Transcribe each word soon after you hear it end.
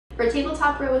For a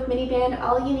tabletop row with mini band,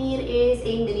 all you need is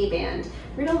a mini band.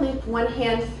 We're gonna loop one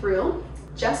hand through,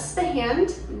 just the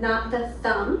hand, not the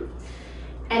thumb.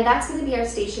 And that's gonna be our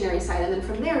stationary side. And then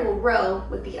from there, we'll row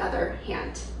with the other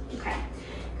hand. Okay,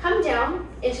 come down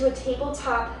into a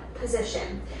tabletop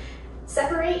position.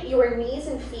 Separate your knees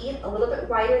and feet a little bit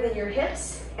wider than your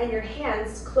hips and your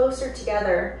hands closer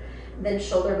together than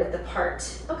shoulder width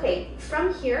apart. Okay,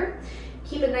 from here,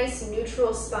 keep a nice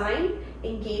neutral spine,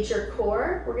 engage your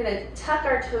core. We're gonna tuck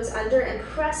our toes under and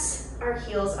press our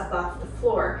heels up off the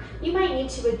floor. You might need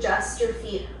to adjust your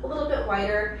feet a little bit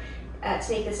wider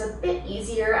to make this a bit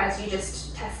easier as you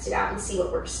just test it out and see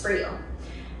what works for you.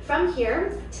 From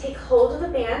here, take hold of the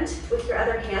band with your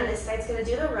other hand. This side's gonna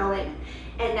do the rowing.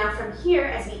 And now from here,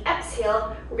 as we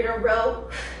exhale, we're gonna row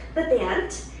the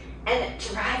band and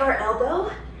drive our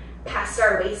elbow past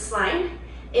our waistline.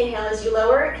 Inhale as you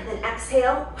lower, and then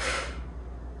exhale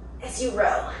as you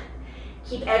row.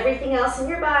 Keep everything else in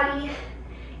your body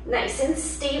nice and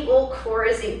stable. Core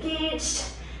is engaged,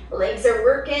 legs are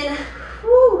working.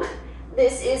 Whew.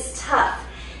 This is tough.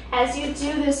 As you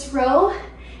do this row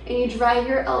and you drive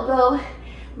your elbow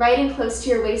right in close to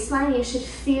your waistline, you should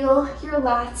feel your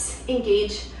lats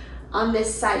engage on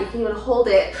this side. You can even hold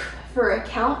it for a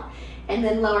count and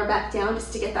then lower back down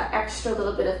just to get that extra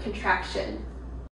little bit of contraction.